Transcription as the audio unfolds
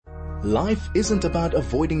Life isn't about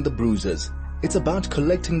avoiding the bruises. It's about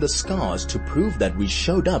collecting the scars to prove that we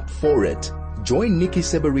showed up for it. Join Nikki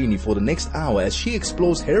Seberini for the next hour as she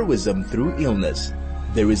explores heroism through illness.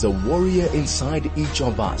 There is a warrior inside each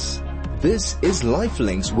of us. This is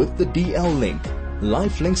Lifelinks with the DL Link.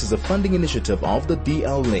 Lifelinks is a funding initiative of the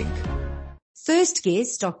DL Link. First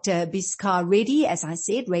guest, Dr. Bhiskar Reddy, as I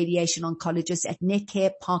said, radiation oncologist at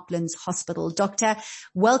Netcare Parklands Hospital. Doctor,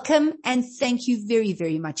 welcome and thank you very,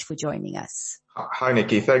 very much for joining us. Hi,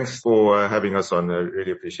 Nikki. Thanks for having us on. I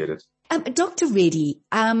really appreciate it. Dr. Reddy,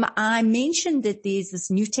 I mentioned that there's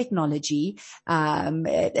this new technology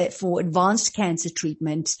for advanced cancer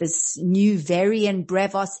treatment, this new Varian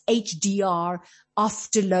Bravos HDR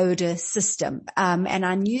afterloader system. And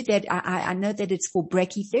I knew that, I know that it's for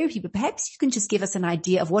brachytherapy, but perhaps you can just give us an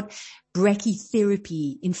idea of what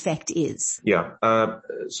brachytherapy in fact is. Yeah.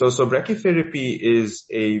 So brachytherapy is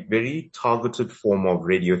a very targeted form of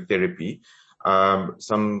radiotherapy.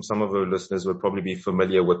 Some of our listeners will probably be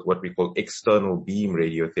familiar with what we call external beam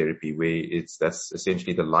radiotherapy, where that's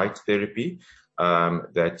essentially the light therapy,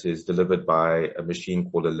 that is delivered by a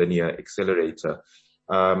machine called a linear accelerator.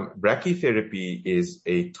 Brachytherapy is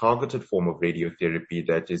a targeted form of radiotherapy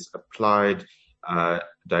that is applied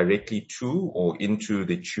directly to or into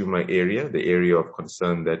the tumor area, the area of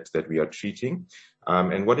concern that we are treating.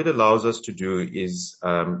 And what it allows us to do is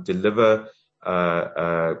deliver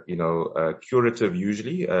curative,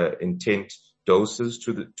 usually intent doses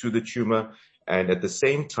to the tumor, and at the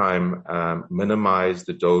same time minimize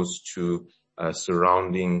the dose to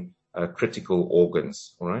surrounding critical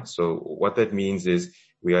organs. All right. So what that means is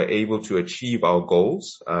we are able to achieve our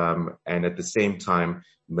goals, and at the same time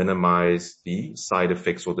minimize the side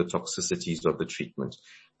effects or the toxicities of the treatment.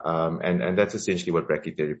 And that's essentially what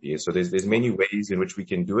brachytherapy is. So there's many ways in which we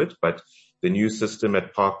can do it, but the new system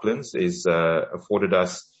at Parklands is afforded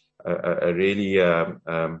us a really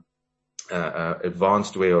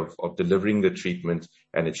advanced way of delivering the treatment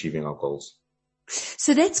and achieving our goals.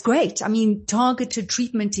 So that's great. I mean, targeted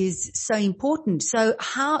treatment is so important. So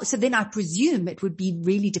then I presume it would be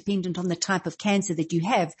really dependent on the type of cancer that you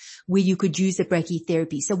have where you could use the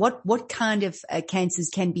brachytherapy. So what kind of cancers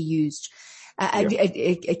can be used?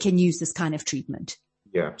 Can use this kind of treatment?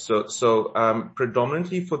 Yeah. So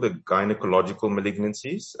predominantly for the gynecological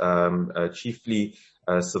malignancies, chiefly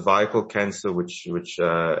cervical cancer, which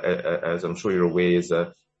as I'm sure you're aware, is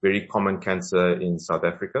a very common cancer in South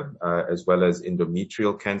Africa, as well as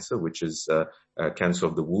endometrial cancer, which is cancer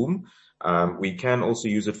of the womb. We can also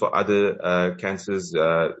use it for other cancers,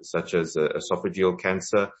 such as esophageal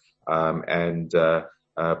cancer, and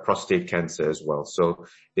prostate cancer as well. So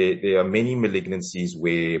there are many malignancies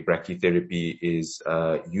where brachytherapy is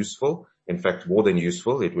useful. In fact, more than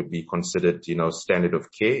useful, it would be considered, standard of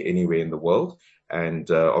care anywhere in the world. And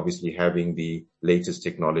obviously having the latest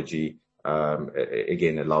technology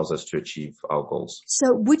again allows us to achieve our goals.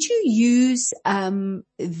 So would you use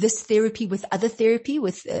this therapy with other therapy?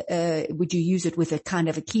 Would you use it with a kind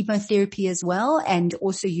of a chemotherapy as well? And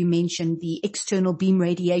also you mentioned the external beam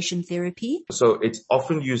radiation therapy. So it's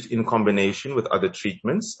often used in combination with other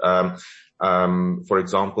treatments. For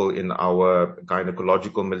example, in our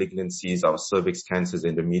gynecological malignancies, our cervix cancers,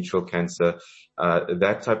 endometrial cancer,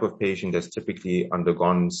 that type of patient has typically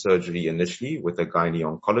undergone surgery initially with a gynae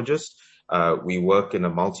oncologist. We work in a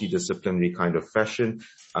multidisciplinary kind of fashion.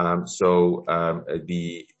 So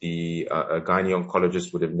the gynae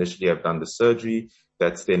oncologist would initially have done the surgery.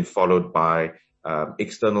 That's then followed by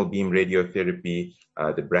external beam radiotherapy,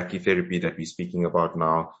 the brachytherapy that we're speaking about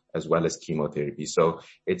now, as well as chemotherapy. So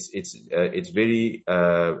it's very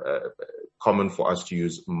common for us to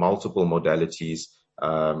use multiple modalities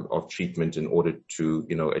of treatment in order to,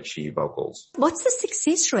 achieve our goals. What's the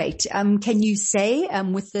success rate? Can you say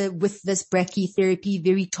with this brachytherapy,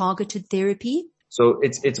 very targeted therapy? So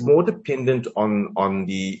it's more dependent on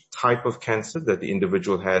the type of cancer that the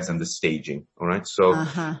individual has and the staging. All right. So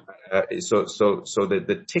so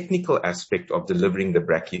the technical aspect of delivering the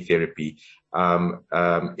brachytherapy,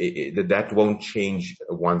 that won't change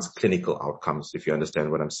one's clinical outcomes, if you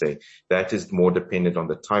understand what I'm saying. That is more dependent on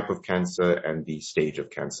the type of cancer and the stage of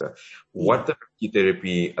cancer. What the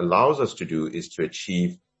brachytherapy allows us to do is to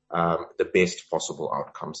achieve the best possible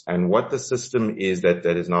outcomes. And what the system is that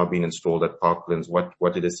has now been installed at Parklands,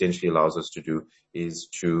 what it essentially allows us to do is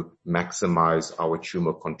to maximize our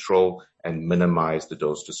tumor control and minimize the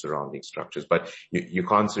dose to surrounding structures. But you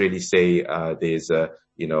can't really say there's a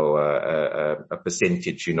a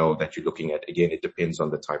percentage, that you're looking at. Again, it depends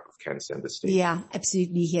on the type of cancer and the stage. Yeah,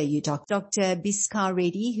 absolutely. Hear you, Dr. Bhiskar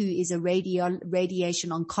Reddy, who is a radiation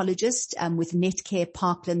oncologist with Netcare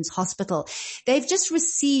Parklands Hospital. They've just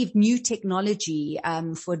received new technology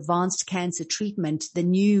for advanced cancer treatment, the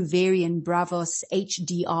new variant Bravos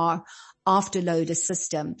HDR afterloader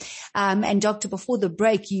system. And Doctor, before the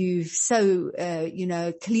break, you've so,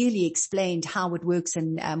 clearly explained how it works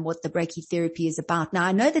and what the brachytherapy is about. Now,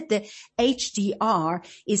 I know that the HDR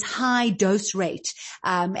is high dose rate,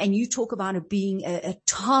 and you talk about it being a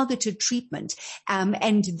targeted treatment.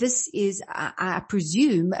 And this is, I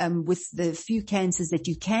presume, with the few cancers that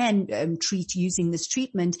you can treat using this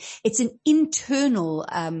treatment, it's an internal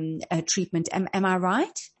treatment. Am I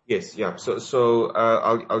right? Yes, yeah. So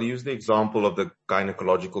I'll use the example of the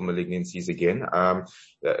gynecological malignancies again,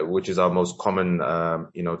 which is our most common,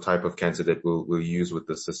 type of cancer that we'll use with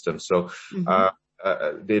the system. So,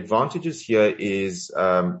 the advantages here is,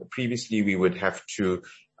 previously we would have to,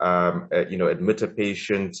 admit a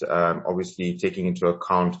patient, obviously taking into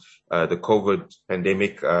account, the COVID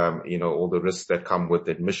pandemic, all the risks that come with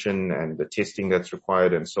admission and the testing that's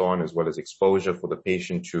required and so on, as well as exposure for the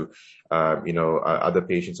patient to, other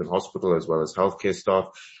patients in hospital as well as healthcare staff.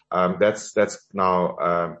 That's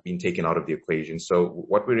now, been taken out of the equation. So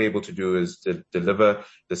what we're able to do is to deliver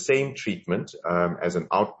the same treatment, as an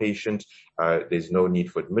outpatient. There's no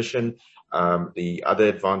need for admission. The other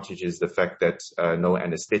advantage is the fact that no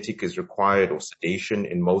anesthetic is required or sedation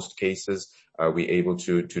in most cases. We're able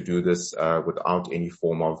to do this without any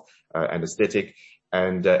form of anesthetic.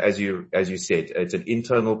 And as you said, it's an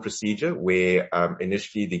internal procedure where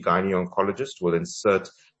initially the gynae-oncologist will insert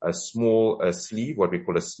a small sleeve, what we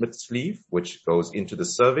call a Smith sleeve, which goes into the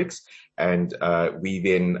cervix. And we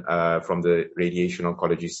then, from the radiation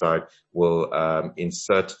oncology side, will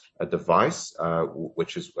insert a device,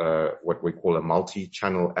 which is what we call a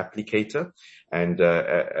multi-channel applicator. And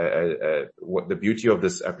what the beauty of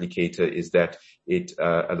this applicator is that it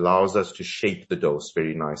allows us to shape the dose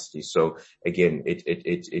very nicely. So again,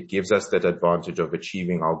 it gives us that advantage of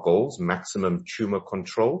achieving our goals, maximum tumor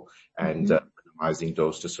control, and minimizing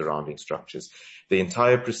dose to surrounding structures. The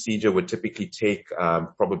entire procedure would typically take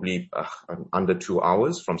probably under 2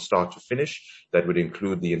 hours from start to finish. That would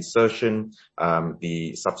include the insertion,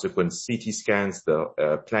 the subsequent CT scans,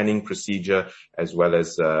 the planning procedure, as well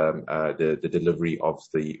as the delivery of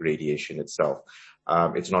the radiation itself.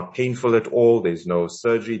 It's not painful at all. There's no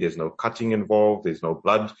surgery. There's no cutting involved. There's no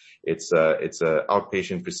blood. It's a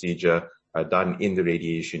outpatient procedure done in the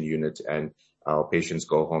radiation unit, and our patients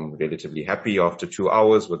go home relatively happy after 2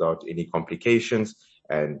 hours without any complications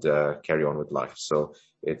and carry on with life. So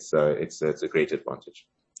it's a great advantage.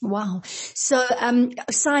 Wow. So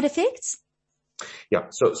side effects? Yeah.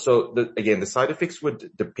 So the side effects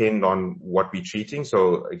would depend on what we're treating.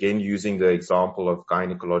 So again, using the example of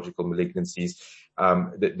gynecological malignancies,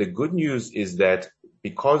 the good news is that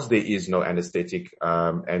because there is no anesthetic,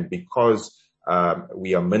 and because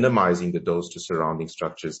we are minimizing the dose to surrounding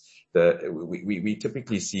structures, we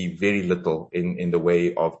typically see very little in the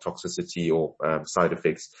way of toxicity or side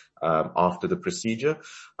effects after the procedure.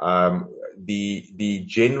 The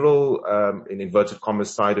general, in inverted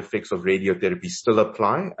commas, side effects of radiotherapy still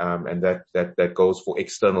apply, and that goes for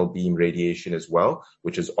external beam radiation as well,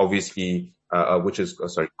 which is obviously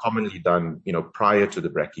commonly done, prior to the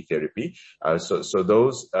brachytherapy. So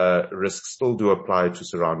those risks still do apply to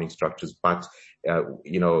surrounding structures, but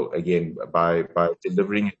again, by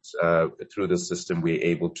delivering it through the system, we're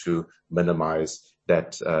able to minimize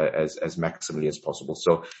that as maximally as possible.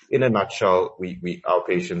 So in a nutshell, our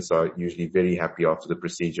patients are usually very happy after the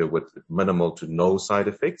procedure with minimal to no side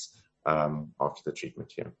effects after the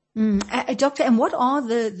treatment here. Doctor, and what are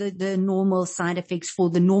the normal side effects for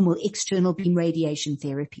the normal external beam radiation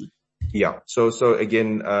therapy? Yeah. So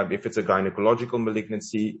again, if it's a gynecological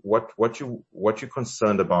malignancy, what you're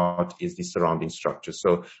concerned about is the surrounding structure.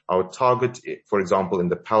 So our target, for example, in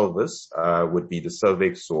the pelvis, would be the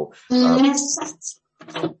cervix or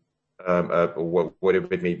whatever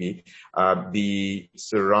it may be. The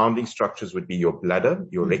surrounding structures would be your bladder,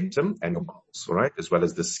 your rectum, and your bowels, right? As well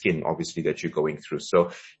as the skin, obviously, that you're going through. So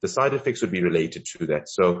the side effects would be related to that.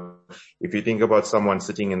 So if you think about someone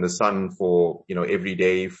sitting in the sun for, every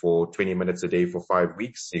day for 20 minutes a day for 5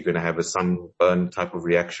 weeks, you're going to have a sunburn type of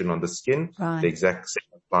reaction on the skin. Right. The exact same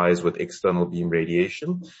applies with external beam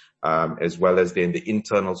radiation. As well as then the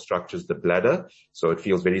internal structures, the bladder. So it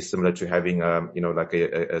feels very similar to having, like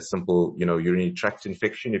a simple, urinary tract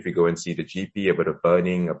infection. If you go and see the GP, a bit of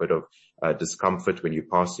burning, a bit of discomfort when you're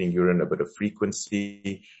passing urine, a bit of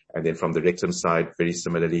frequency. And then from the rectum side, very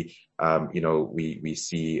similarly, we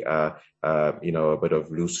see, a bit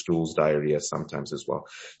of loose stools, diarrhea sometimes as well.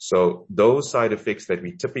 So those side effects that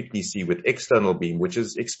we typically see with external beam, which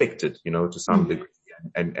is expected, to some degree,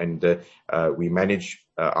 and we manage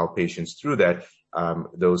our patients through that.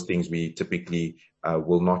 Those things we typically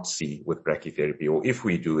will not see with brachytherapy, or if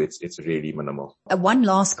we do, it's really minimal. One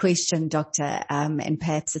last question, Doctor, and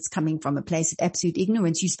perhaps it's coming from a place of absolute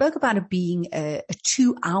ignorance. You spoke about it being a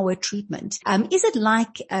 2-hour treatment. Is it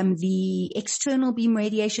like the external beam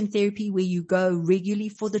radiation therapy where you go regularly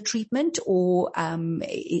for the treatment, or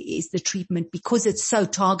is the treatment, because it's so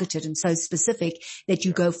targeted and so specific, that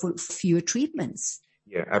you go for fewer treatments?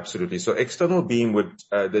 Yeah, absolutely. So external beam would,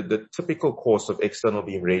 the typical course of external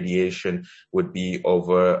beam radiation would be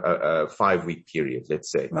over a 5-week period,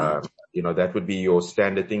 let's say. Right. That would be your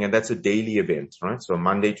standard thing, and that's a daily event, right? So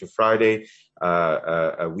Monday to Friday,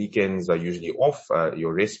 weekends are usually off,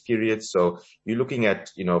 your rest period. So you're looking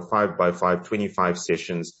at, 5 by 5, 25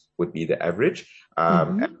 sessions would be the average.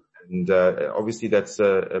 And obviously that's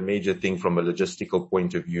a major thing from a logistical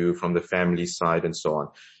point of view, from the family side and so on.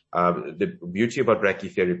 The beauty about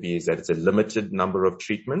brachytherapy is that it's a limited number of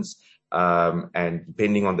treatments, and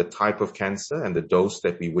depending on the type of cancer and the dose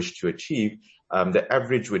that we wish to achieve, the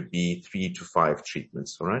average would be 3 to 5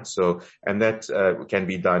 treatments. All right. So, and that can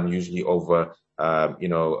be done usually over, a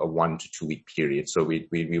 1 to 2 week period. So we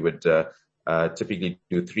would typically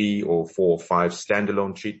do 3 or 4 or 5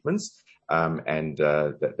 standalone treatments. And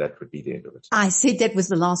that would be the end of it. I said that was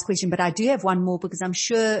the last question, but I do have one more, because I'm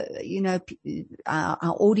sure, our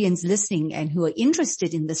audience listening and who are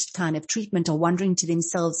interested in this kind of treatment are wondering to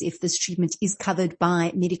themselves if this treatment is covered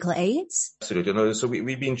by medical aids. Absolutely. No, so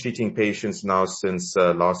we've been treating patients now since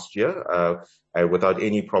last year. Without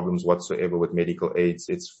any problems whatsoever with medical aids.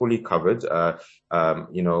 It's fully covered.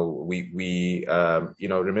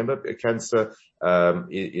 Remember, cancer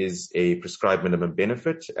is a prescribed minimum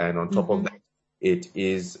benefit, and on top of that, it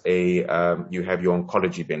is you have your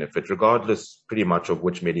oncology benefit, regardless pretty much of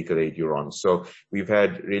which medical aid you're on. So we've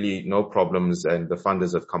had really no problems, and the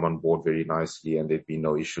funders have come on board very nicely, and there've been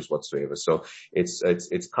no issues whatsoever. So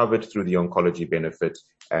it's covered through the oncology benefit,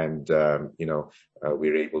 and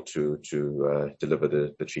we're able to deliver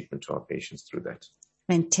the treatment to our patients through that.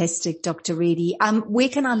 Fantastic, Dr. Reddy. Where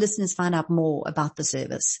can our listeners find out more about the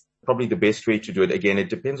service? Probably the best way to do it, again,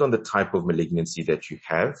 it depends on the type of malignancy that you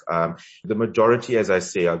have. The majority, as I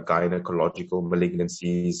say, are gynecological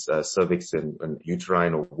malignancies, cervix and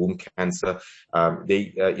uterine or womb cancer.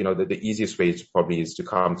 The easiest way is to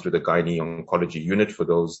come through the gynae oncology unit for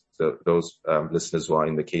those listeners who are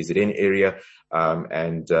in the KZN area.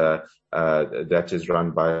 That is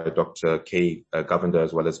run by Dr. K. Govender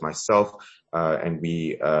as well as myself. And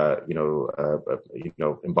we,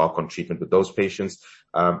 embark on treatment with those patients.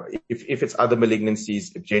 If it's other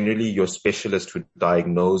malignancies, generally your specialist who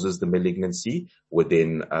diagnoses the malignancy would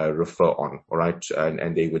then refer on, all right?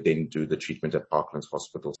 And they would then do the treatment at Parklands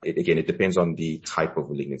Hospital. It depends on the type of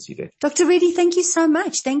malignancy there. Dr. Reddy, thank you so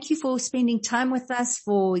much. Thank you for spending time with us,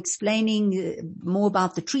 for explaining more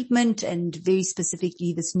about the treatment and very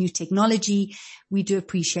specifically this new technology. We do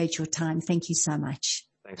appreciate your time. Thank you so much.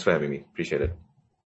 Thanks for having me. Appreciate it.